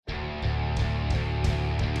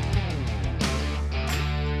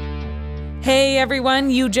Hey everyone,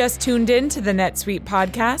 you just tuned in to the NetSuite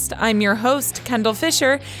podcast. I'm your host, Kendall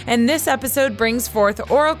Fisher, and this episode brings forth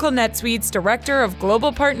Oracle NetSuite's Director of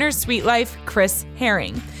Global Partners SuiteLife, Chris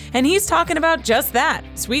Herring. And he's talking about just that,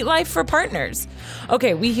 SuiteLife for partners.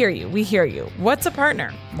 Okay, we hear you. What's a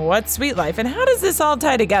partner? What's SuiteLife? And how does this all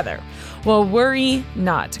tie together? Well, worry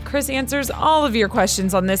not. Chris answers all of your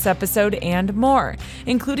questions on this episode and more,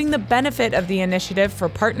 including the benefit of the initiative for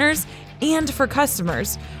partners and for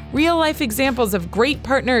customers, real-life examples of great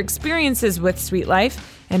partner experiences with SuiteLife,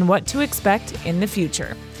 and what to expect in the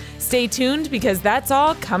future. Stay tuned because that's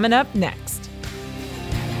all coming up next.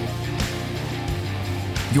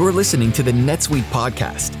 You're listening to the NetSuite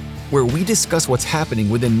podcast, where we discuss what's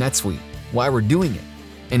happening within NetSuite, why we're doing it,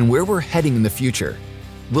 and where we're heading in the future.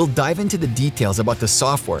 We'll dive into the details about the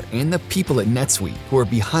software and the people at NetSuite who are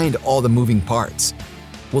behind all the moving parts.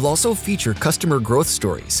 We'll also feature customer growth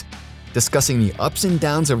stories, discussing the ups and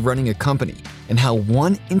downs of running a company and how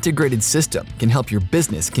one integrated system can help your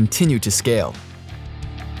business continue to scale.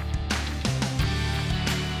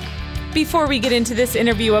 Before we get into this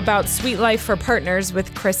interview about SuiteLife for Partners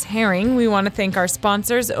with Chris Herring, we want to thank our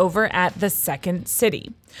sponsors over at The Second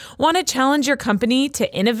City. Want to challenge your company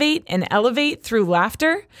to innovate and elevate through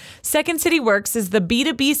laughter? Second City Works is the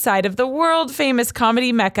B2B side of the world-famous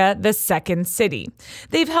comedy mecca, The Second City.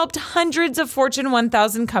 They've helped hundreds of Fortune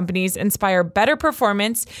 1000 companies inspire better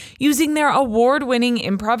performance using their award-winning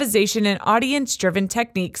improvisation and audience-driven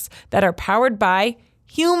techniques that are powered by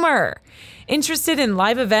humor. Interested in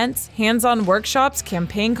live events, hands-on workshops,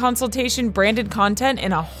 campaign consultation, branded content,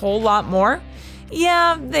 and a whole lot more?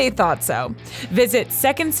 Yeah, they thought so. Visit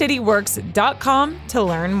secondcityworks.com to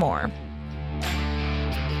learn more.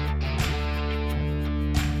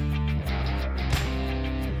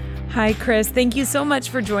 Hi, Chris. Thank you so much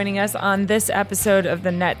for joining us on this episode of the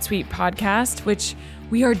NetSuite podcast, which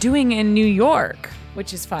we are doing in New York,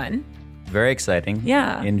 which is fun. Very exciting.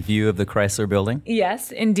 Yeah. In view of the Chrysler Building.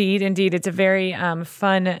 Yes, indeed. It's a very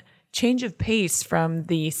fun change of pace from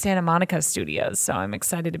the Santa Monica studios. So I'm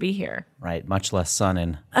excited to be here. Right. Much less sun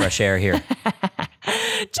and fresh air here.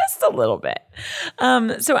 Just a little bit.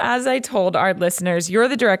 So as I told our listeners, you're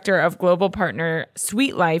the director of Global Partner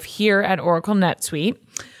SuiteLife here at Oracle NetSuite.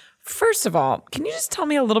 First of all, can you just tell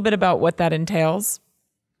me a little bit about what that entails?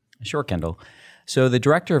 Sure, Kendall. So the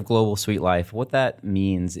director of Global SuiteLife, what that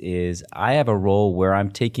means is I have a role where I'm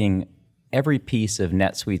taking every piece of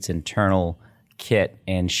NetSuite's internal kit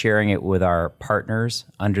and sharing it with our partners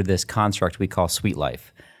under this construct we call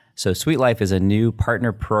SuiteLife. So SuiteLife is a new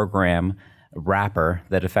partner program wrapper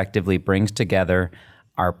that effectively brings together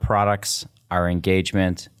our products, our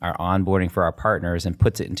engagement, our onboarding for our partners, and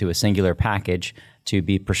puts it into a singular package to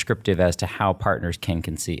be prescriptive as to how partners can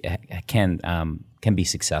be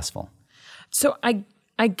successful. So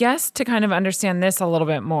I guess to kind of understand this a little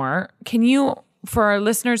bit more, can you, for our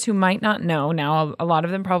listeners who might not know, now a lot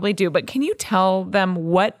of them probably do, but can you tell them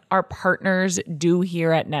what our partners do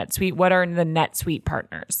here at NetSuite? What are the NetSuite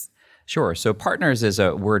partners? Sure. So partners is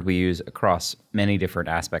a word we use across many different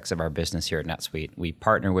aspects of our business here at NetSuite. We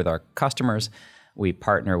partner with our customers. We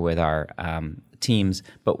partner with our teams.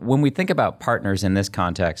 But when we think about partners in this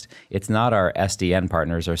context, it's not our SDN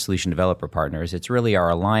partners or solution developer partners. It's really our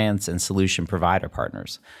alliance and solution provider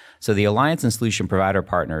partners. So the alliance and solution provider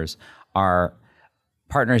partners are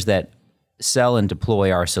partners that sell and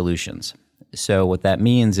deploy our solutions. So what that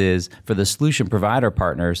means is for the solution provider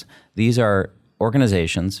partners, these are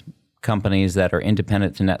organizations, companies that are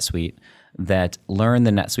independent to NetSuite that learn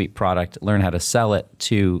the NetSuite product, learn how to sell it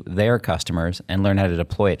to their customers, and learn how to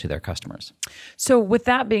deploy it to their customers. So with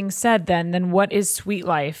that being said, then what is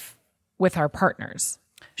SuiteLife with our partners?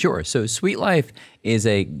 Sure. So SuiteLife is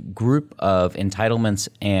a group of entitlements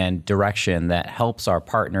and direction that helps our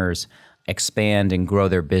partners expand and grow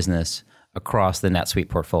their business across the NetSuite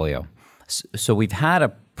portfolio. So we've had a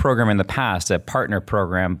program in the past, a partner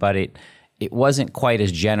program, but it wasn't quite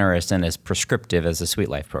as generous and as prescriptive as the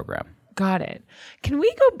SuiteLife program. Got it. Can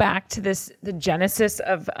we go back to the genesis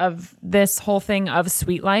of this whole thing of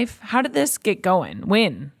SuiteLife? How did this get going?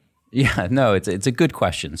 When? Yeah, no, it's a good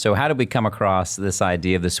question. So how did we come across this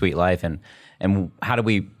idea of the SuiteLife and how do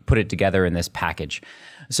we put it together in this package?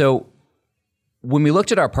 So when we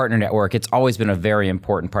looked at our partner network, it's always been a very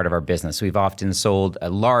important part of our business. We've often sold a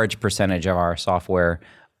large percentage of our software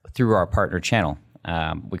through our partner channel.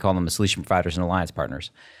 We call them the solution providers and alliance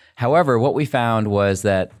partners. However, what we found was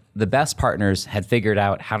that the best partners had figured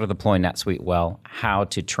out how to deploy NetSuite well, how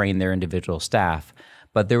to train their individual staff,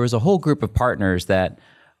 but there was a whole group of partners that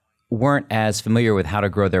weren't as familiar with how to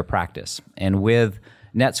grow their practice. And with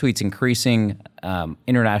NetSuite's increasing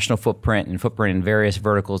international footprint and footprint in various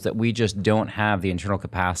verticals that we just don't have the internal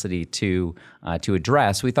capacity to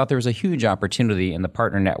address. We thought there was a huge opportunity in the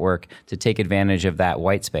partner network to take advantage of that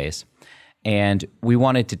white space. And we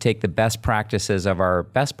wanted to take the best practices of our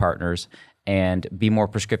best partners and be more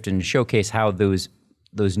prescriptive and showcase how those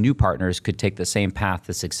new partners could take the same path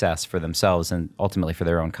to success for themselves and ultimately for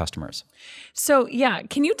their own customers. So yeah,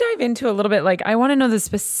 can you dive into a little bit? Like, I want to know the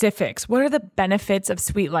specifics. What are the benefits of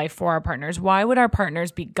SuiteLife for our partners? Why would our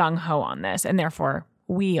partners be gung-ho on this? And therefore,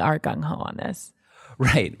 we are gung-ho on this.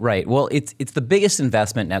 Right. Well, it's the biggest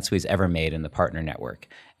investment NetSuite's ever made in the partner network.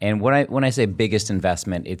 And when I say biggest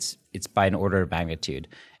investment, it's by an order of magnitude.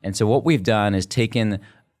 And so what we've done is taken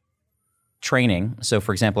training. So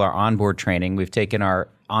for example, our onboard training, we've taken our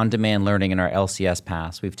on-demand learning and our LCS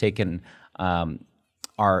paths. We've taken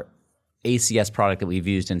our ACS product that we've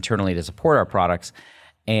used internally to support our products,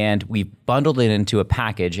 and we've bundled it into a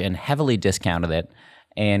package and heavily discounted it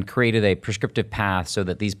and created a prescriptive path so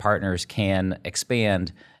that these partners can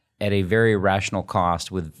expand at a very rational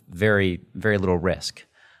cost with very, very little risk.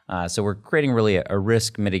 So we're creating really a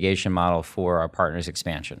risk mitigation model for our partners'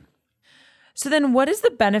 expansion. So then what is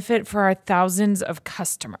the benefit for our thousands of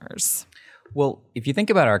customers? Well, if you think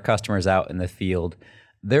about our customers out in the field,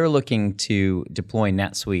 they're looking to deploy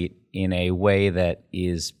NetSuite in a way that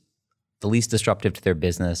is the least disruptive to their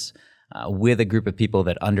business, with a group of people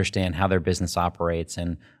that understand how their business operates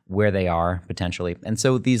and where they are potentially. And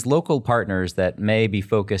so these local partners that may be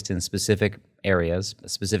focused in specific areas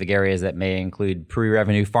that may include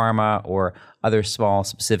pre-revenue pharma or other small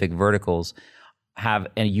specific verticals, have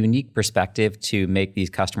a unique perspective to make these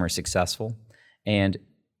customers successful. And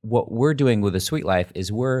what we're doing with the SuiteLife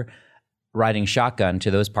is we're riding shotgun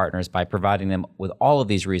to those partners by providing them with all of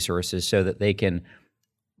these resources so that they can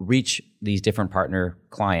reach these different partner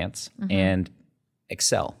clients and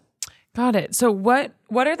excel. Got it. So what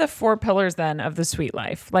are the 4 pillars then of the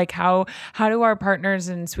SuiteLife? Like how do our partners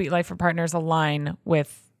and SuiteLife for partners align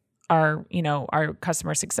with our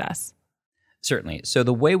customer success? Certainly. So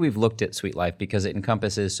the way we've looked at SuiteLife, because it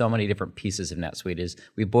encompasses so many different pieces of NetSuite, is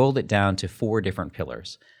we boiled it down to 4 different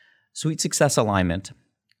pillars. Suite success alignment,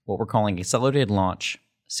 what we're calling accelerated launch,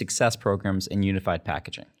 success programs, and unified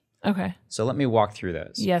packaging. Okay. So let me walk through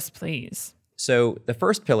those. Yes, please. So the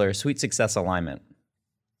first pillar, Suite Success Alignment.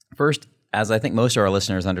 First, as I think most of our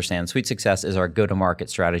listeners understand, Suite Success is our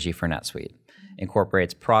go-to-market strategy for NetSuite.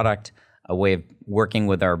 Incorporates product, a way of working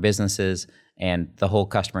with our businesses, and the whole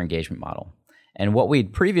customer engagement model. And what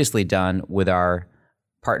we'd previously done with our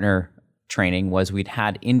partner training was we'd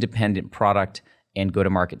had independent product and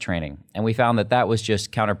go-to-market training. And we found that was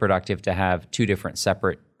just counterproductive to have 2 different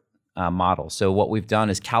separate models. So what we've done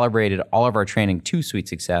is calibrated all of our training to Suite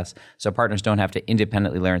Success, so partners don't have to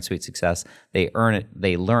independently learn Suite Success. They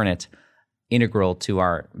learn it integral to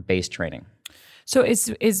our base training. So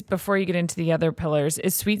is before you get into the other pillars,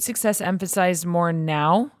 is Suite Success emphasized more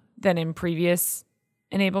now than in previous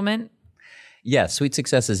enablement? Yes, Suite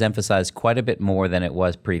Success is emphasized quite a bit more than it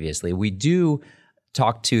was previously. We do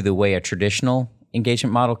talk to the way a traditional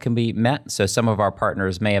engagement model can be met. So some of our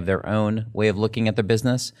partners may have their own way of looking at their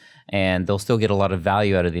business, and they'll still get a lot of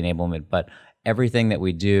value out of the enablement. But everything that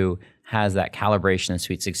we do has that calibration in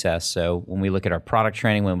Suite Success. So when we look at our product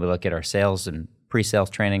training, when we look at our sales and pre-sales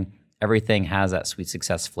training, everything has that Suite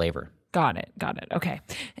Success flavor. Got it. Okay.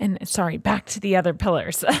 And sorry, back to the other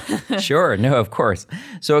pillars. Sure. No, of course.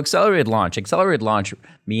 So accelerated launch. Accelerated launch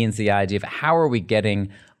means the idea of how are we getting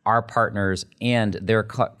our partners and their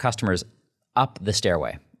customers up the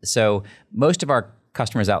stairway. So most of our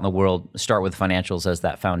customers out in the world start with financials as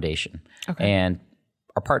that foundation. Okay. And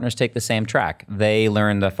our partners take the same track. They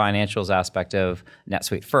learn the financials aspect of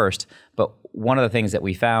NetSuite first. But one of the things that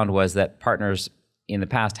we found was that partners in the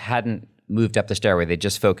past hadn't moved up the stairway. They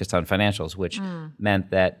just focused on financials, which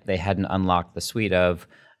meant that they hadn't unlocked the suite of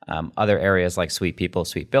other areas like Suite People,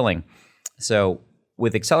 Suite Billing. So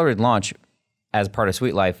with accelerated launch, as part of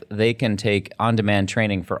SuiteLife, they can take on-demand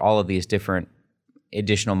training for all of these different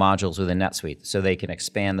additional modules within NetSuite, so they can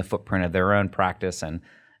expand the footprint of their own practice and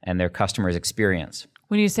their customers' experience.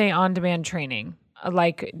 When you say on-demand training,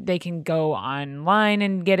 like they can go online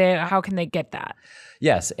and get it, how can they get that?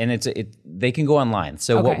 Yes, and they can go online.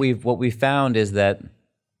 So okay. what we've found is that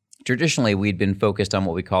traditionally we'd been focused on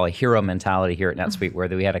what we call a hero mentality here at NetSuite, where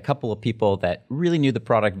we had a couple of people that really knew the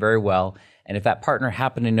product very well, and if that partner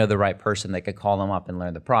happened to know the right person, they could call them up and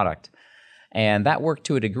learn the product. And that worked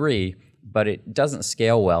to a degree, but it doesn't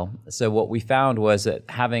scale well. So what we found was that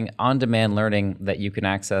having on-demand learning that you can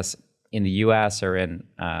access in the US or in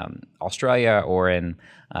Australia or in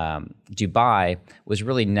Dubai was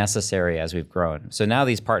really necessary as we've grown. So now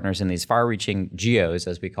these partners in these far-reaching geos,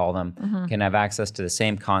 as we call them, can have access to the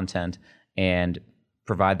same content and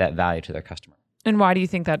provide that value to their customer. And why do you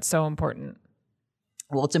think that's so important?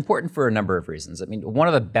 Well, it's important for a number of reasons. I mean, one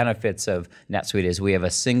of the benefits of NetSuite is we have a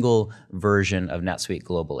single version of NetSuite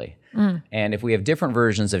globally. And if we have different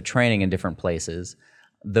versions of training in different places,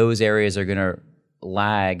 those areas are going to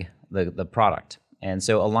lag the product. And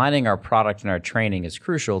so aligning our product and our training is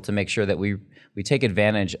crucial to make sure that we take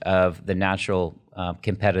advantage of the natural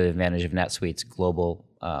competitive advantage of NetSuite's global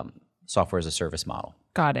software as a service model.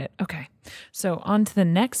 Got it. Okay. So on to the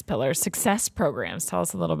next pillar, success programs. Tell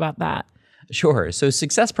us a little about that. Sure. So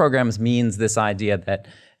success programs means this idea that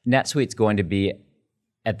NetSuite's going to be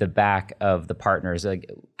at the back of the partners,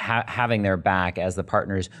 like having their back as the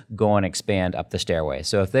partners go and expand up the stairway.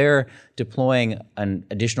 So if they're deploying an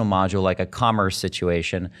additional module like a commerce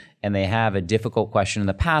situation and they have a difficult question in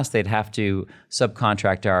the past, they'd have to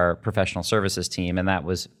subcontract our professional services team, and that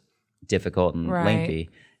was difficult and lengthy.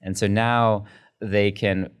 And so now they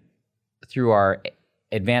can, through our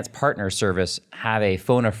advanced partner service, have a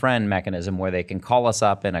phone a friend mechanism where they can call us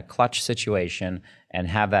up in a clutch situation and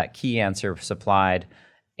have that key answer supplied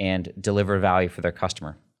and deliver value for their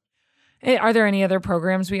customer. Are there any other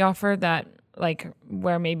programs we offer that, like,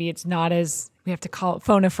 where maybe it's not as, we have to call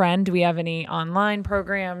phone a friend? Do we have any online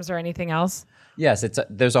programs or anything else? Yes,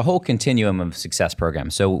 there's a whole continuum of success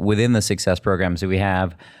programs. So within the success programs, we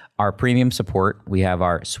have our premium support, we have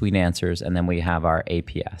our Suite Answers, and then we have our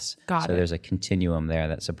APS. Got it. So there's a continuum there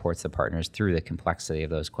that supports the partners through the complexity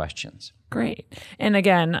of those questions. Great. And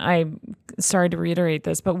again, I'm sorry to reiterate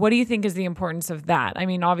this, but what do you think is the importance of that? I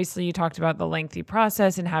mean, obviously you talked about the lengthy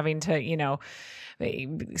process and having to,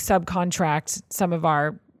 subcontract some of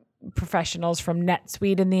our professionals from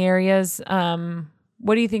NetSuite in the areas.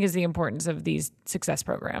 What do you think is the importance of these success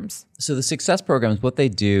programs? So the success programs, what they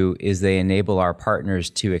do is they enable our partners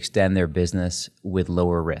to extend their business with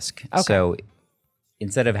lower risk. Okay. So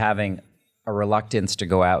instead of having a reluctance to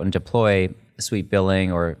go out and deploy Suite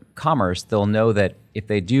Billing or Commerce, they'll know that if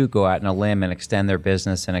they do go out on a limb and extend their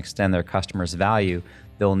business and extend their customers' value,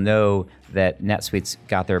 they'll know that NetSuite's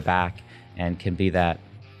got their back and can be that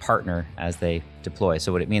partner as they deploy.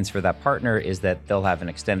 So what it means for that partner is that they'll have an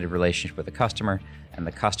extended relationship with the customer, and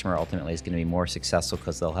the customer ultimately is going to be more successful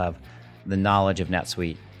because they'll have the knowledge of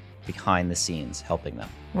NetSuite behind the scenes helping them.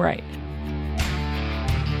 Right.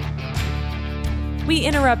 We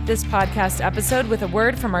interrupt this podcast episode with a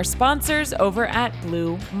word from our sponsors over at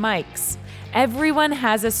Blue Mics. Everyone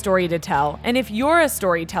has a story to tell, and if you're a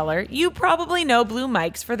storyteller, you probably know Blue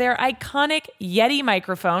Mics for their iconic Yeti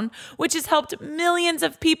microphone, which has helped millions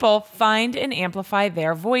of people find and amplify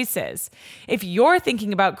their voices. If you're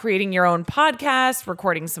thinking about creating your own podcast,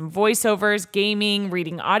 recording some voiceovers, gaming,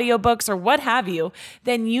 reading audiobooks, or what have you,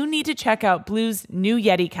 then you need to check out Blue's new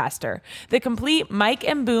Yeti Caster, the complete mic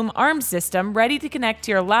and boom arm system ready to connect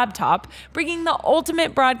to your laptop, bringing the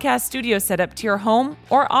ultimate broadcast studio setup to your home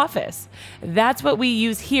or office. That's what we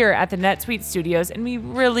use here at the NetSuite studios, and we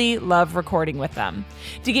really love recording with them.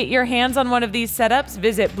 To get your hands on one of these setups,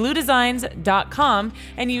 visit bluedesigns.com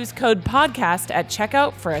and use code podcast at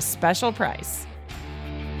checkout for a special price.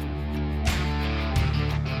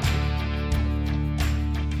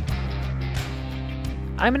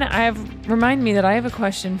 Remind me that I have a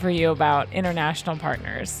question for you about international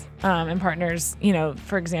partners, and partners,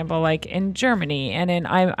 for example, like in Germany and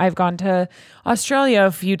I've gone to Australia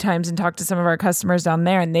a few times and talked to some of our customers down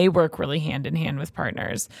there, and they work really hand in hand with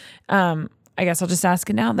partners. I guess I'll just ask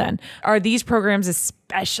it now then. Are these programs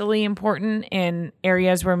especially important in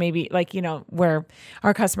areas where maybe where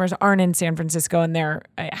our customers aren't in San Francisco and they're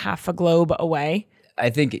half a globe away? I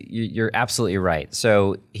think you're absolutely right.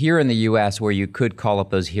 So here in the U.S., where you could call up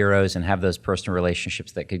those heroes and have those personal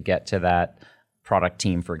relationships that could get to that product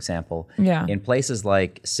team, for example, in places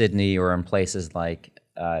like Sydney or in places like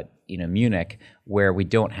Munich, where we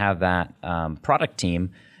don't have that product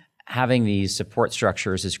team, having these support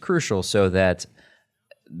structures is crucial so that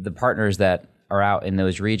the partners that are out in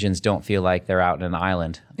those regions don't feel like they're out in an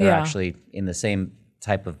island. They're actually in the same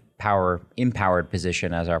type of empowered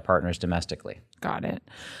position as our partners domestically. Got it.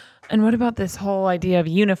 And what about this whole idea of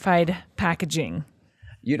unified packaging?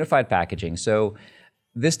 Unified packaging. So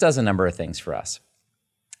this does a number of things for us.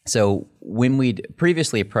 So when we'd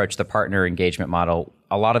previously approached the partner engagement model,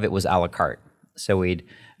 a lot of it was a la carte. So we'd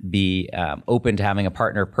be open to having a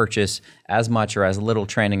partner purchase as much or as little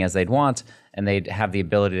training as they'd want, and they'd have the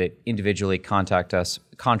ability to individually contract us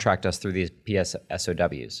through these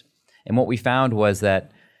PSSOWs. And what we found was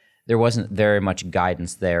that there wasn't very much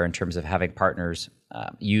guidance there in terms of having partners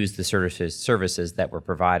use the services that were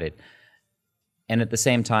provided. And at the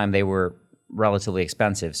same time, they were relatively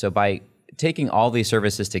expensive. So by taking all these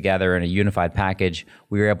services together in a unified package,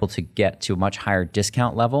 we were able to get to a much higher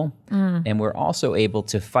discount level. And we're also able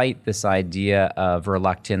to fight this idea of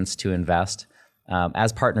reluctance to invest.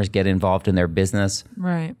 As partners get involved in their business,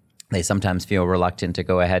 right, they sometimes feel reluctant to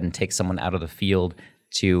go ahead and take someone out of the field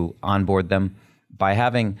to onboard them. By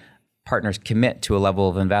having partners commit to a level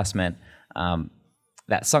of investment,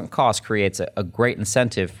 that sunk cost creates a great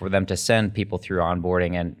incentive for them to send people through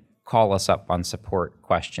onboarding and call us up on support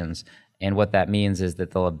questions. And what that means is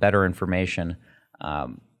that they'll have better information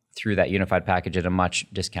through that unified package at a much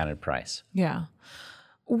discounted price. Yeah.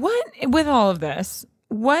 With all of this,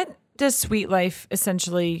 what does SuiteLife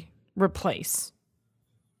essentially replace?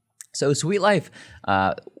 So SuiteLife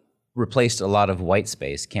replaced a lot of white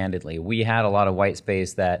space, candidly. We had a lot of white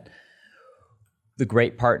space that the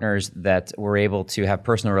great partners that were able to have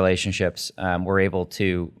personal relationships were able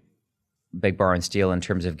to beg, borrow, and steal in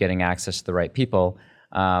terms of getting access to the right people.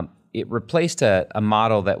 It replaced a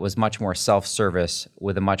model that was much more self-service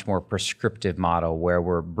with a much more prescriptive model where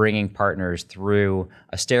we're bringing partners through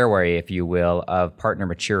a stairway, if you will, of partner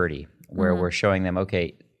maturity, where we're showing them,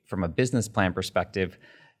 okay, from a business plan perspective,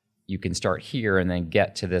 you can start here and then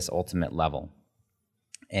get to this ultimate level.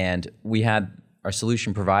 And we had our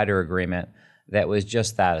solution provider agreement that was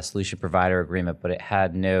just that, a solution provider agreement, but it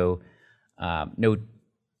had no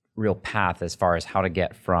real path as far as how to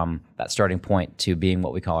get from that starting point to being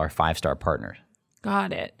what we call our 5-star partner.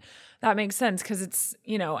 Got it. That makes sense because it's,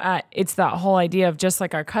 it's that whole idea of just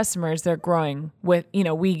like our customers, they're growing with,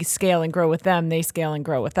 we scale and grow with them, they scale and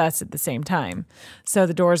grow with us at the same time. So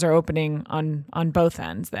the doors are opening on both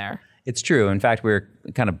ends there. It's true. In fact, we're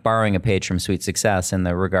kind of borrowing a page from Suite Success in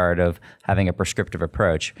the regard of having a prescriptive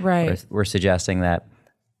approach. Right. We're suggesting that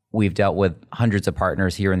we've dealt with hundreds of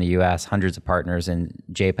partners here in the U.S., hundreds of partners in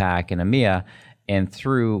JPAC and EMEA, and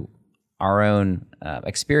through our own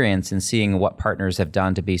experience in seeing what partners have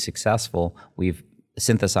done to be successful, we've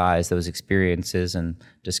synthesized those experiences and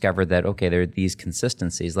discovered that, okay, there are these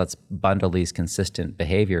consistencies. Let's bundle these consistent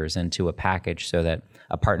behaviors into a package so that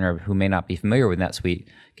a partner who may not be familiar with NetSuite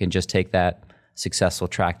can just take that successful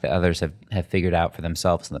track that others have figured out for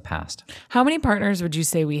themselves in the past. How many partners would you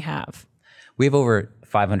say we have? We have over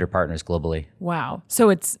 500 partners globally. Wow. So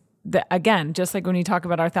it's, again, just like when you talk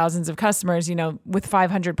about our thousands of customers, with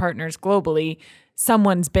 500 partners globally,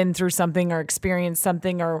 someone's been through something or experienced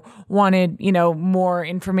something or wanted, more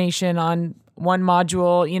information on one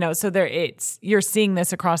module, so you're seeing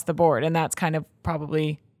this across the board. And that's kind of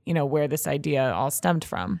probably, where this idea all stemmed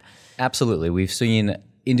from. Absolutely. We've seen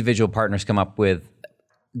individual partners come up with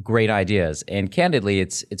great ideas. And candidly,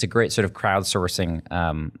 it's a great sort of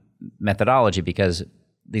crowdsourcing methodology because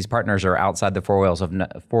these partners are outside the four walls of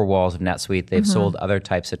NetSuite. They've sold other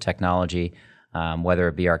types of technology, whether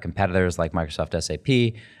it be our competitors like Microsoft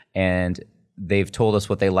SAP, and they've told us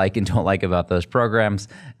what they like and don't like about those programs,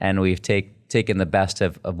 and we've taken the best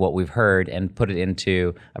of what we've heard and put it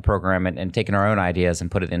into a program and taken our own ideas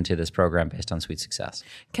and put it into this program based on Suite Success.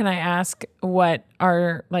 Can I ask what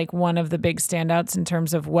are one of the big standouts in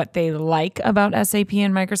terms of what they like about SAP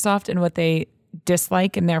and Microsoft and what they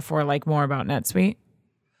dislike and therefore like more about NetSuite?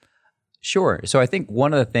 Sure. So I think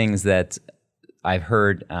one of the things that I've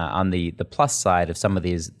heard on the plus side of some of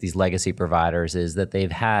these legacy providers is that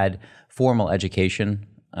they've had formal education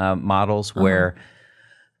models where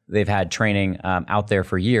they've had training out there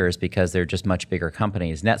for years because they're just much bigger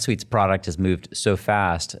companies. NetSuite's product has moved so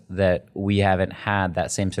fast that we haven't had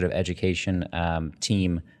that same sort of education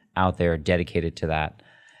team out there dedicated to that.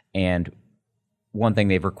 And one thing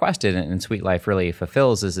they've requested, and SuiteLife really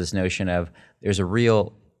fulfills, is this notion of there's a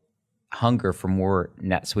real hunger for more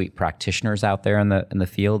NetSuite practitioners out there in the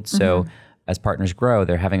field. So as partners grow,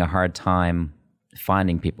 they're having a hard time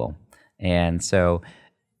finding people. And so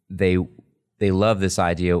they love this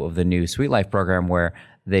idea of the new SuiteLife program where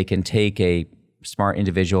they can take a smart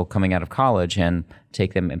individual coming out of college and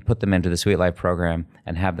take them and put them into the SuiteLife program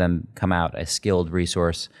and have them come out a skilled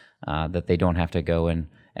resource that they don't have to go and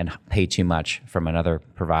pay too much from another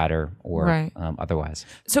provider or otherwise.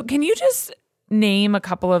 So can you just name a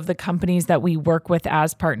couple of the companies that we work with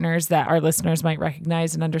as partners that our listeners might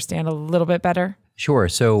recognize and understand a little bit better? Sure.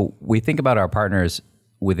 So we think about our partners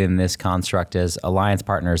within this construct as alliance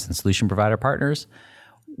partners and solution provider partners.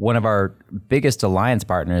 One of our biggest alliance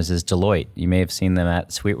partners is Deloitte. You may have seen them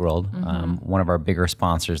at SuiteWorld, one of our bigger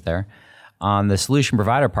sponsors there. On the solution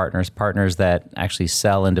provider partners that actually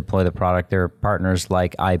sell and deploy the product, there are partners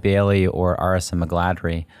like iBailey or RSM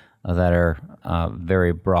McGladrey that are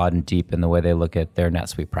very broad and deep in the way they look at their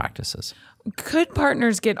NetSuite practices. Could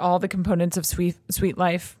partners get all the components of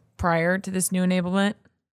SuiteLife prior to this new enablement?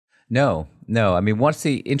 No. I mean, what's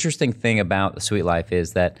the interesting thing about the SuiteLife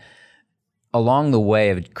is that along the way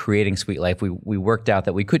of creating SuiteLife, we worked out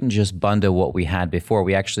that we couldn't just bundle what we had before.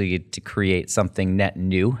 We actually had to create something net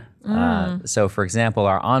new. So, for example,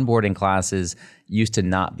 our onboarding classes used to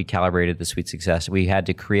not be calibrated to Suite Success. We had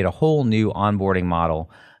to create a whole new onboarding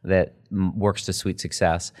model that works to Suite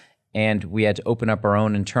Success. And we had to open up our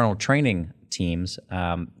own internal training teams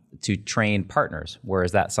to train partners,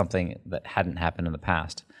 whereas that's something that hadn't happened in the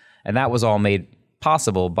past. And that was all made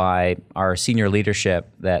possible by our senior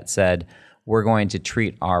leadership that said, we're going to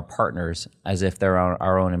treat our partners as if they're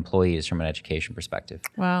our own employees from an education perspective.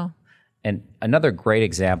 Wow. And another great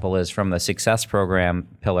example is from the success program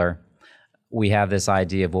pillar. We have this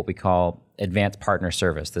idea of what we call advanced partner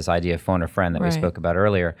service, this idea of phone a friend that we spoke about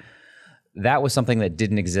earlier. That was something that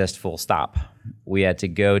didn't exist full stop. We had to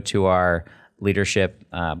go to our leadership,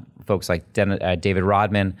 folks like David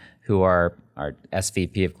Rodman, who are our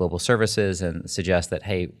SVP of Global Services, and suggest that,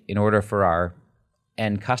 hey, in order for our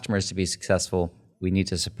end customers to be successful, we need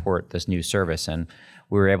to support this new service. And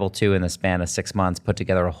we were able to, in the span of 6 months, put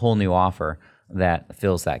together a whole new offer that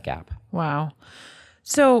fills that gap. Wow.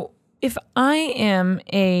 So if I am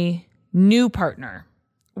a new partner,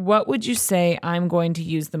 what would you say I'm going to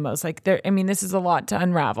use the most? Like, this is a lot to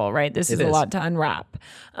unravel, right? This is a lot to unwrap.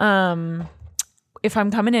 If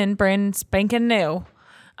I'm coming in brand spanking new,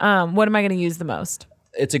 what am I going to use the most?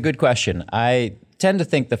 It's a good question. I tend to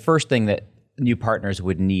think the first thing that new partners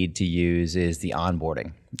would need to use is the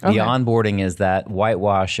onboarding. The onboarding is that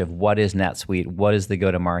whitewash of what is NetSuite, what is the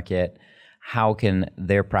go-to-market, how can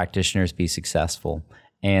their practitioners be successful.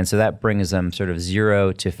 And so that brings them sort of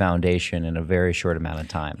zero to foundation in a very short amount of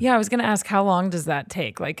time. Yeah, I was going to ask, how long does that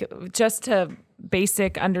take? Like, just to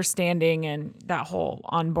basic understanding and that whole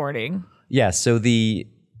onboarding. Yeah, so the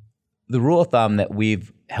rule of thumb that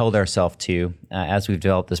we've held ourselves to as we've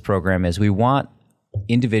developed this program is we want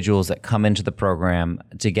individuals that come into the program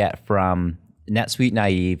to get from NetSuite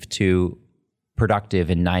naive to productive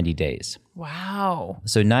in 90 days. Wow.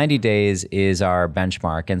 So 90 days is our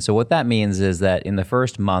benchmark. And so what that means is that in the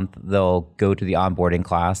first month, they'll go to the onboarding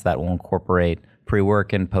class that will incorporate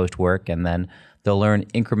pre-work and post-work, and then they'll learn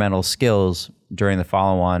incremental skills during the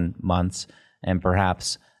follow-on months and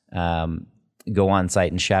perhaps go on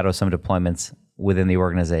site and shadow some deployments within the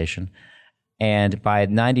organization. And by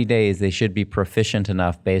 90 days, they should be proficient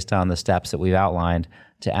enough based on the steps that we've outlined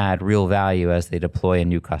to add real value as they deploy a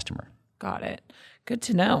new customer. Got it. Good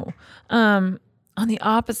to know. On the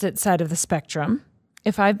opposite side of the spectrum,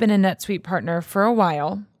 if I've been a NetSuite partner for a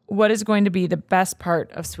while, what is going to be the best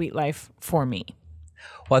part of SuiteLife for me?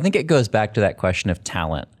 Well, I think it goes back to that question of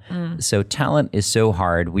talent. So talent is so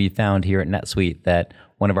hard. We found here at NetSuite that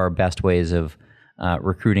one of our best ways of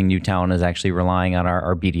recruiting new talent is actually relying on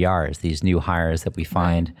our BDRs, these new hires that we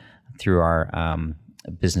find through our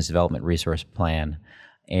business development resource plan.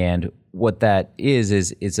 And what that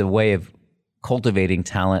is a way of cultivating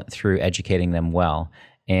talent through educating them well.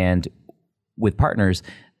 And with partners,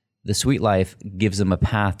 the SuiteLife gives them a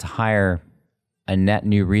path to hire a net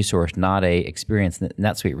new resource, not a experienced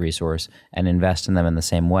NetSuite resource, and invest in them in the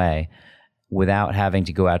same way without having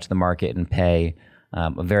to go out to the market and pay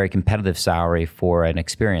a very competitive salary for an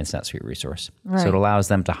experienced NetSuite resource. So it allows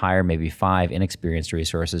them to hire maybe 5 inexperienced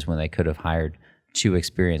resources when they could have hired 2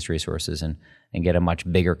 experienced resources and get a much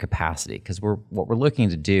bigger capacity. Because what we're looking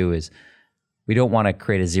to do is we don't want to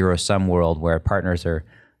create a zero-sum world where partners are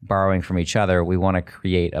borrowing from each other. We want to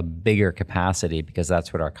create a bigger capacity because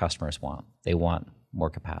that's what our customers want. They want more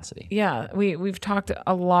capacity. Yeah, we've talked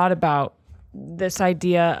a lot about this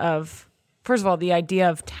idea of, first of all, the idea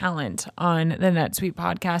of talent on the NetSuite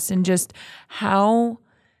podcast and just how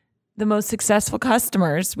the most successful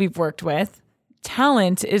customers we've worked with,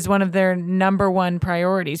 talent is one of their number one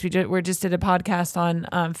priorities. We just did a podcast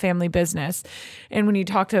on family business. And when you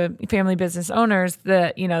talk to family business owners,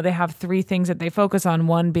 they have 3 things that they focus on,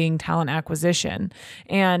 one being talent acquisition.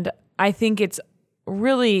 And I think it's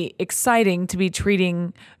really exciting to be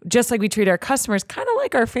treating, just like we treat our customers, kind of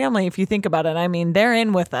like our family, if you think about it. I mean, they're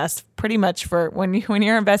in with us pretty much for when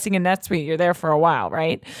you're investing in NetSuite, you're there for a while,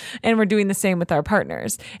 right? And we're doing the same with our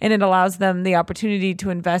partners. And it allows them the opportunity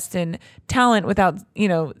to invest in talent without,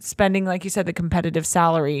 spending, like you said, the competitive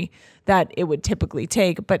salary that it would typically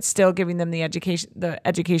take, but still giving them the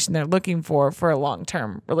education they're looking for a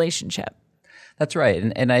long-term relationship. That's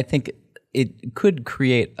right. And I think it could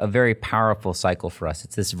create a very powerful cycle for us.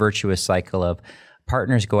 It's this virtuous cycle of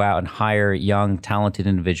partners go out and hire young, talented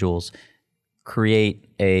individuals, create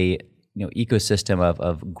a ecosystem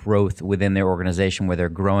of growth within their organization where they're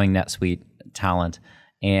growing NetSuite talent,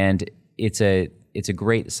 and it's a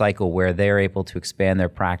great cycle where they're able to expand their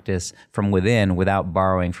practice from within without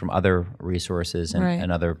borrowing from other resources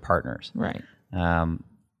and other partners. Right.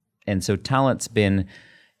 And so talent's been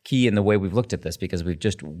key in the way we've looked at this, because we've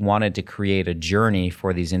just wanted to create a journey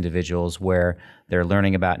for these individuals where they're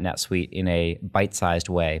learning about NetSuite in a bite-sized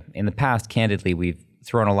way. In the past, candidly, we've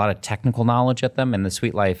thrown a lot of technical knowledge at them, and the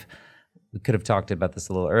SuiteLife, we could have talked about this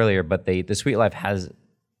a little earlier, but the SuiteLife has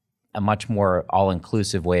a much more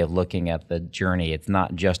all-inclusive way of looking at the journey. It's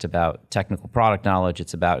not just about technical product knowledge,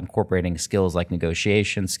 it's about incorporating skills like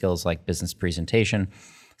negotiation, skills like business presentation,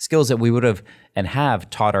 skills that we would have and have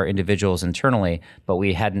taught our individuals internally, but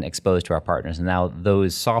we hadn't exposed to our partners. And now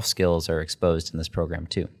those soft skills are exposed in this program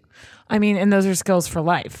too. I mean, and those are skills for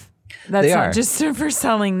life. That's not just for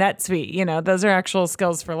selling NetSuite. Those are actual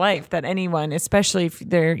skills for life that anyone, especially if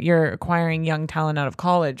you're acquiring young talent out of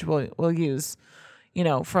college, will use,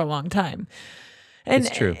 for a long time. And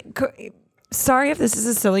it's true. Sorry if this is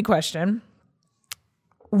a silly question.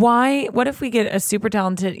 What if we get a super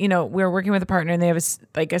talented, we're working with a partner and they have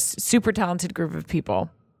a super talented group of people.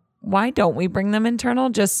 Why don't we bring them internal?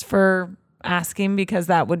 Just for asking, because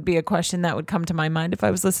that would be a question that would come to my mind if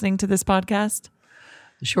I was listening to this podcast.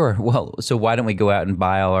 Sure. Well, so why don't we go out and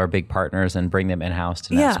buy all our big partners and bring them in-house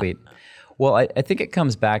to NetSuite? Well, I think it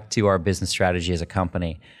comes back to our business strategy as a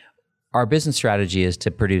company. Our business strategy is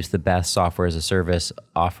to produce the best software as a service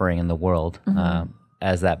offering in the world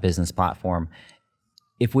as that business platform.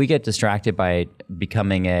 If we get distracted by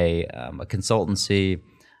becoming a consultancy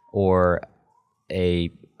or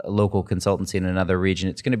a local consultancy in another region,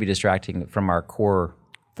 it's going to be distracting from our core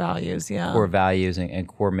values, and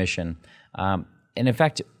core mission. And in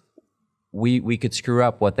fact, we could screw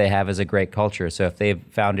up what they have as a great culture. So if they've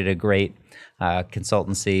founded a great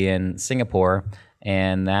consultancy in Singapore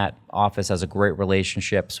and that office has a great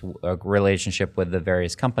relationship with the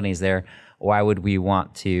various companies there, why would we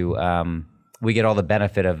want to? We get all the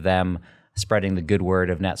benefit of them spreading the good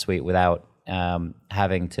word of NetSuite without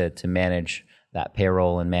having to manage that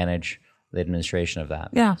payroll and manage the administration of that.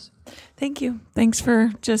 Yeah. Thank you. Thanks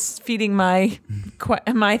for just feeding my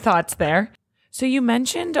thoughts there. So you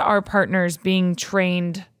mentioned our partners being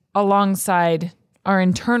trained alongside our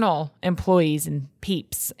internal employees and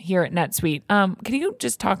peeps here at NetSuite. Can you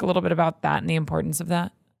just talk a little bit about that and the importance of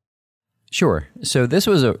that? Sure. So this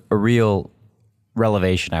was a real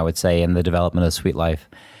revelation, I would say, in the development of SuiteLife.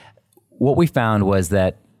 What we found was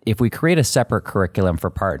that if we create a separate curriculum for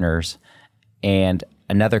partners and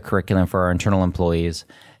another curriculum for our internal employees,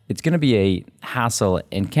 it's going to be a hassle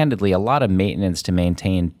and, candidly, a lot of maintenance to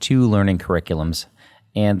maintain two learning curriculums.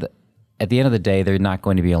 And at the end of the day, they're not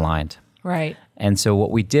going to be aligned. Right. And so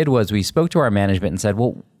what we did was we spoke to our management and said,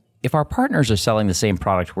 well, if our partners are selling the same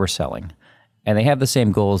product we're selling and they have the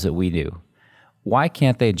same goals that we do, why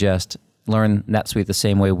can't they just learn NetSuite the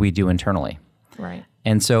same way we do internally? Right.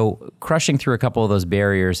 And so crushing through a couple of those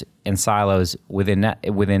barriers and silos within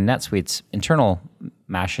NetSuite's internal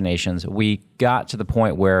machinations, we got to the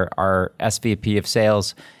point where our SVP of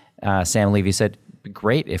sales, Sam Levy, said,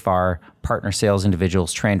 great if our partner sales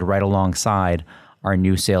individuals trained right alongside our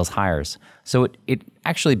new sales hires. So it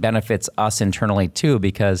actually benefits us internally too,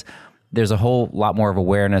 because there's a whole lot more of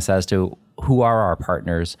awareness as to who are our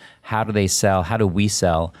partners, how do they sell, how do we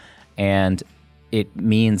sell, and it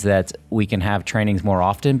means that we can have trainings more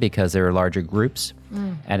often because there are larger groups,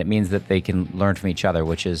 and it means that they can learn from each other,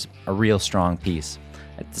 which is a real strong piece.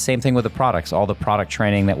 The same thing with the products. All the product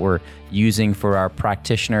training that we're using for our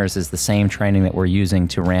practitioners is the same training that we're using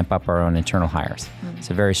to ramp up our own internal hires. It's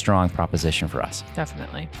a very strong proposition for us.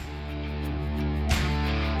 Definitely.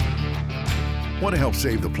 Want to help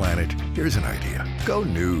save the planet? Here's an idea. Go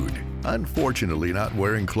nude. Unfortunately, not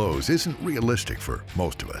wearing clothes isn't realistic for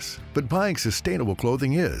most of us, but buying sustainable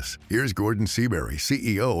clothing is. Here's Gordon Seabury,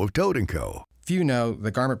 CEO of Toad & Co. Few know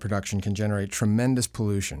that garment production can generate tremendous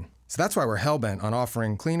pollution. So that's why we're hellbent on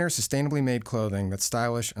offering cleaner, sustainably made clothing that's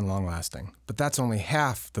stylish and long-lasting. But that's only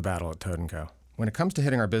half the battle at Toad & Co. When it comes to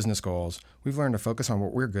hitting our business goals, we've learned to focus on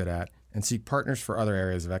what we're good at and seek partners for other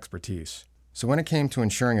areas of expertise. So when it came to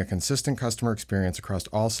ensuring a consistent customer experience across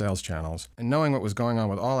all sales channels and knowing what was going on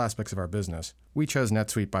with all aspects of our business, we chose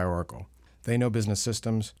NetSuite by Oracle. They know business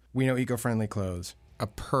systems, we know eco-friendly clothes. A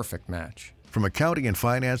perfect match. From accounting and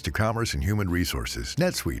finance to commerce and human resources,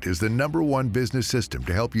 NetSuite is the #1 business system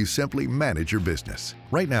to help you simply manage your business.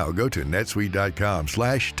 Right now, go to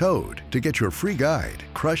netsuite.com/toad to get your free guide,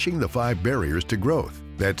 Crushing the 5 Barriers to Growth.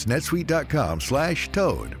 That's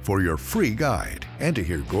netsuite.com/toad for your free guide and to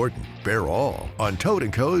hear Gordon bear all on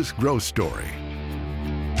Toad & Co.'s growth story.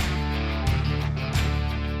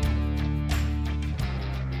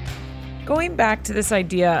 Going back to this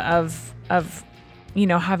idea of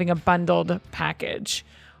having a bundled package,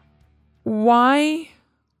 why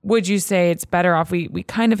would you say it's better off? We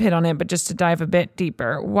kind of hit on it, but just to dive a bit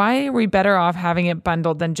deeper, why are we better off having it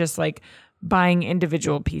bundled than just like buying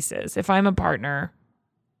individual pieces? If I'm a partner,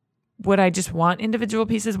 would I just want individual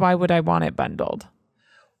pieces? Why would I want it bundled?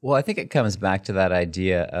 Well, I think it comes back to that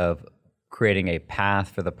idea of creating a path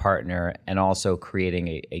for the partner and also creating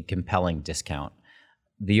a compelling discount.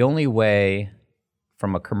 The only way,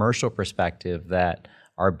 from a commercial perspective, that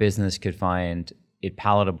our business could find it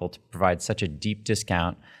palatable to provide such a deep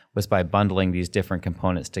discount was by bundling these different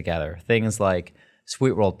components together. Things like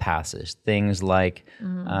SuiteWorld passes, things like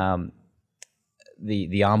the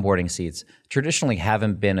onboarding seats traditionally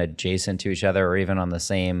haven't been adjacent to each other or even on the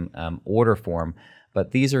same order form,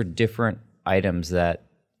 but these are different items that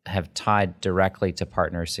have tied directly to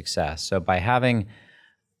partner success. So by having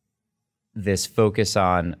this focus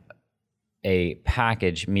on a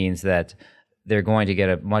package means that they're going to get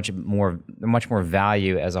a much more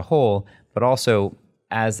value as a whole, but also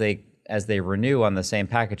as they renew on the same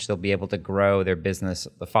package, they'll be able to grow their business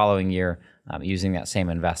the following year using that same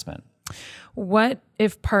investment. What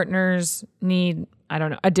if partners need, I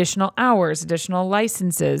don't know, additional hours, additional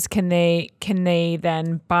licenses? Can they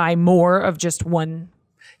then buy more of just one?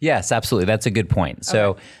 Yes, absolutely. That's a good point.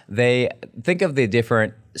 So they think of the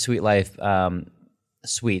different SuiteLife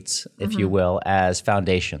suites, if you will, as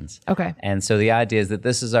foundations. Okay. And so the idea is that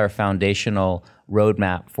this is our foundational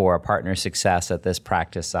roadmap for a partner success at this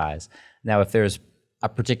practice size. Now, if there's a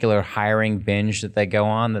particular hiring binge that they go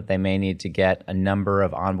on, that they may need to get a number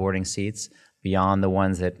of onboarding seats beyond the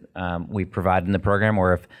ones that we provide in the program,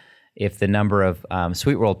 or if the number of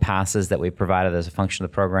SuiteWorld passes that we provided as a function of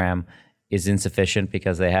the program is insufficient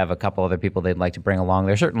because they have a couple other people they'd like to bring along,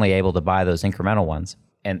 they're certainly able to buy those incremental ones.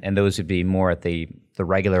 And those would be more at the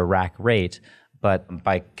regular rack rate. But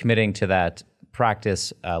by committing to that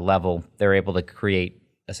practice level, they're able to create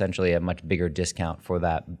essentially a much bigger discount for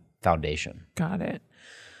that foundation. Got it.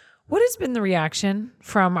 What has been the reaction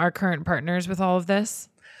from our current partners with all of this?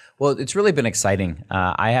 Well, it's really been exciting.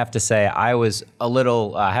 I have to say, I was had a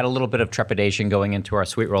little bit of trepidation going into our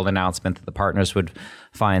SuiteWorld announcement that the partners would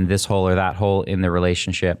find this hole or that hole in the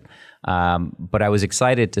relationship. But I was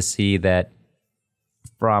excited to see that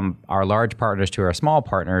from our large partners to our small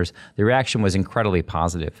partners, the reaction was incredibly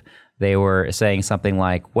positive. They were saying something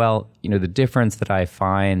like, well, the difference that I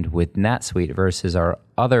find with NetSuite versus our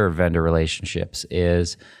other vendor relationships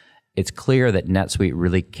is it's clear that NetSuite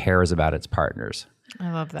really cares about its partners.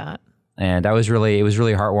 I love that. And it was really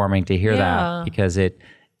heartwarming to hear that, because it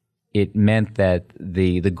meant that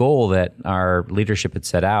the goal that our leadership had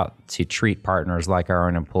set out to treat partners like our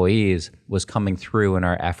own employees was coming through in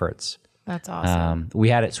our efforts. That's awesome. We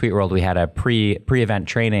had at SuiteWorld, we had a pre-event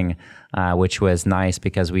training, which was nice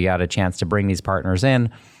because we got a chance to bring these partners in,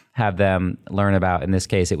 have them learn about, in this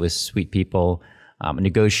case, it was Suite People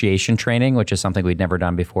negotiation training, which is something we'd never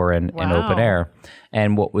done before in open air.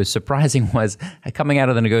 And what was surprising was coming out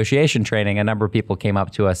of the negotiation training, a number of people came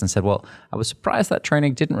up to us and said, well, I was surprised that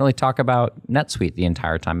training didn't really talk about NetSuite the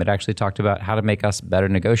entire time. It actually talked about how to make us better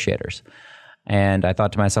negotiators. And I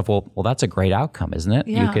thought to myself, well, that's a great outcome, isn't it?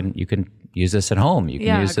 Yeah. You can use this at home. You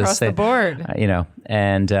can use across this the board.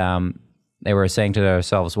 And they were saying to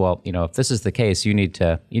themselves, well, if this is the case, you need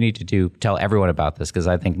to tell everyone about this, because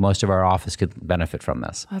I think most of our office could benefit from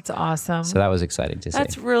this. That's awesome. So that was exciting to see.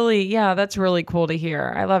 That's really cool to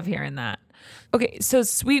hear. I love hearing that. Okay, so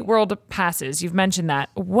SuiteWorld passes, you've mentioned that.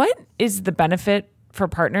 What is the benefit for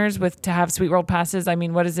partners to have SuiteWorld passes? I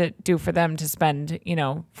mean, what does it do for them to spend,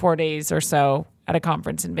 4 days or so at a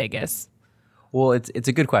conference in Vegas? Well, it's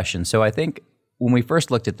a good question. So I think when we first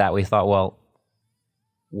looked at that, we thought, well,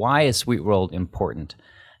 why is SuiteWorld important?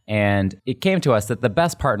 And it came to us that the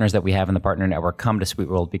best partners that we have in the partner network come to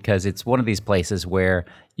SuiteWorld because it's one of these places where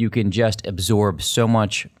you can just absorb so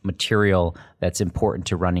much material that's important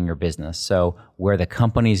to running your business. So where the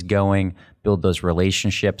company's going, build those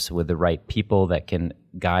relationships with the right people that can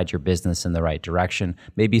guide your business in the right direction.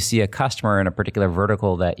 Maybe see a customer in a particular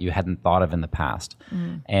vertical that you hadn't thought of in the past.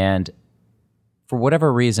 And for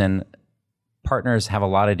whatever reason, partners have a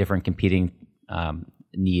lot of different competing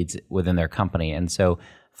needs within their company. And so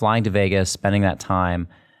flying to Vegas, spending that time,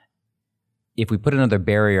 if we put another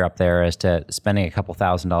barrier up there as to spending a couple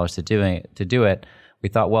 $1,000s to do it, we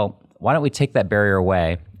thought, well, why don't we take that barrier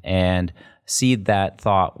away and seed that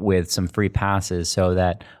thought with some free passes so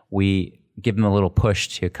that we give them a little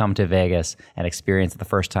push to come to Vegas and experience it the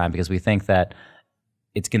first time, because we think that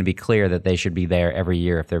it's going to be clear that they should be there every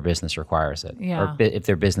year if their business requires it, or if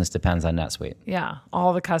their business depends on NetSuite. Yeah,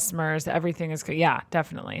 all the customers, everything is good. Yeah,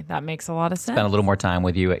 definitely. That makes a lot of sense. Spend a little more time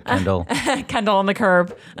with you at Kendall. Kendall on the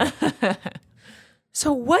curb.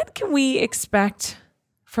 So what can we expect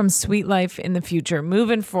from SuiteLife in the future,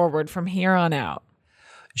 moving forward from here on out?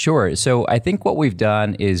 Sure. So I think what we've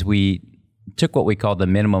done is we took what we call the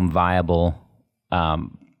minimum viable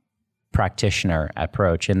practitioner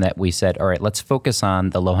approach, in that we said, all right, let's focus on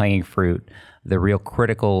the low-hanging fruit, the real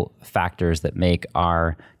critical factors that make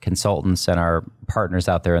our consultants and our partners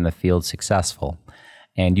out there in the field successful,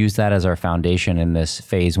 and use that as our foundation in this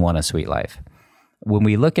phase 1 of SuiteLife. When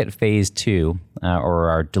we look at phase 2, or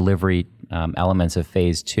our delivery elements of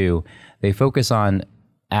phase 2, they focus on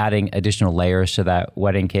adding additional layers to that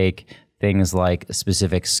wedding cake, things like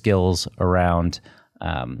specific skills around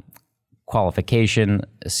qualification,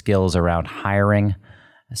 skills around hiring,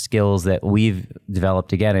 skills that we've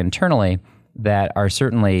developed, again, internally, that are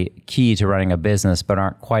certainly key to running a business, but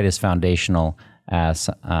aren't quite as foundational as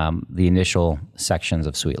the initial sections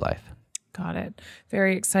of SuiteLife. Got it.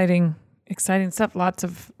 Very exciting stuff. Lots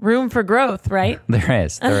of room for growth, right? There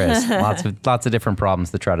is. Lots of different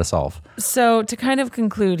problems to try to solve. So to kind of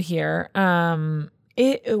conclude here,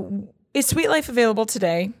 is SuiteLife available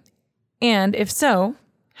today? And if so,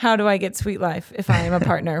 how do I get SuiteLife if I am a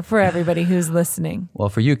partner, for everybody who's listening? Well,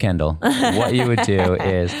 for you, Kendall, what you would do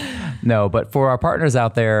is, but for our partners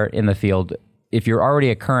out there in the field, if you're already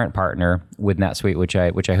a current partner with NetSuite,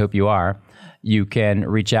 which I hope you are, you can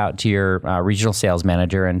reach out to your regional sales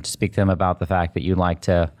manager and speak to them about the fact that you'd like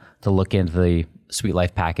to look into the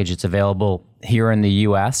SuiteLife package. It's available here in the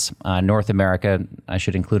U.S., North America. I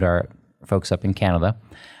should include our folks up in Canada,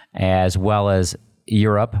 as well as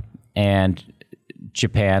Europe and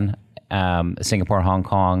Japan, Singapore, Hong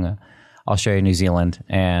Kong, Australia, New Zealand,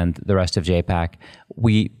 and the rest of JPAC.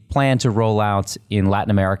 We plan to roll out in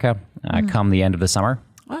Latin America come the end of the summer.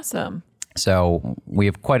 Awesome. So we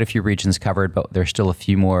have quite a few regions covered, but there's still a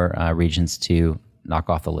few more regions to knock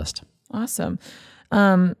off the list. Awesome.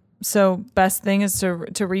 So best thing is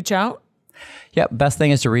to reach out? Yeah, best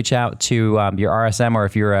thing is to reach out to your RSM, or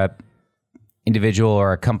if you're a individual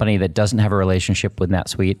or a company that doesn't have a relationship with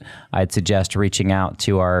NetSuite, I'd suggest reaching out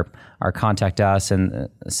to our Contact Us and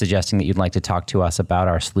suggesting that you'd like to talk to us about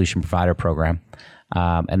our Solution Provider program.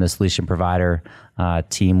 And the Solution Provider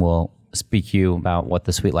team will speak to you about what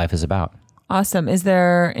the SuiteLife is about. Awesome. Is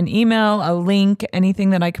there an email, a link, anything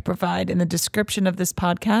that I could provide in the description of this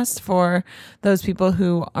podcast for those people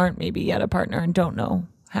who aren't maybe yet a partner and don't know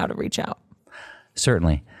how to reach out?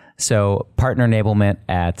 Certainly. So partner enablement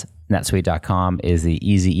at netsuite.com is the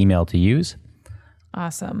easy email to use.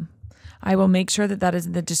 Awesome. I will make sure that is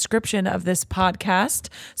in the description of this podcast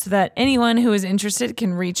so that anyone who is interested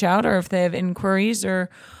can reach out, or if they have inquiries or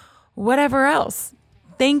whatever else.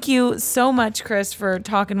 Thank you so much, Chris, for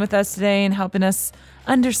talking with us today and helping us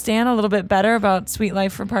understand a little bit better about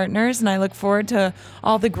SuiteLife for Partners. And I look forward to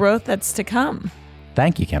all the growth that's to come.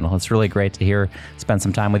 Thank you, Kendall. It's really great to spend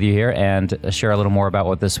some time with you here and share a little more about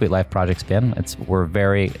what the SuiteLife project's been. We're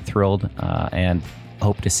very thrilled and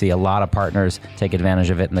hope to see a lot of partners take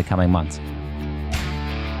advantage of it in the coming months.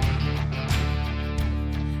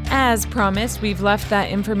 As promised, we've left that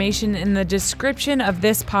information in the description of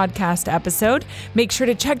this podcast episode. Make sure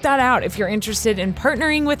to check that out if you're interested in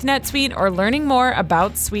partnering with NetSuite or learning more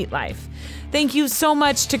about SuiteLife. Thank you so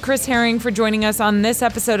much to Chris Herring for joining us on this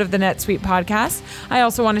episode of the NetSuite podcast. I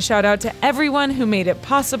also want to shout out to everyone who made it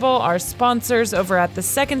possible, our sponsors over at the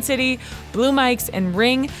Second City, Blue Mics, and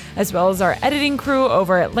Ring, as well as our editing crew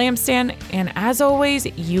over at Lampstand, and as always,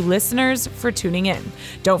 you listeners for tuning in.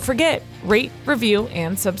 Don't forget, rate, review,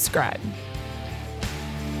 and subscribe.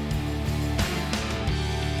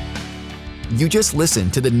 You just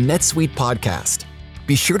listened to the NetSuite podcast.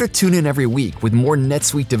 Be sure to tune in every week with more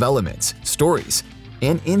NetSuite developments, stories,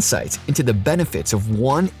 and insights into the benefits of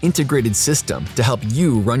one integrated system to help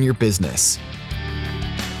you run your business.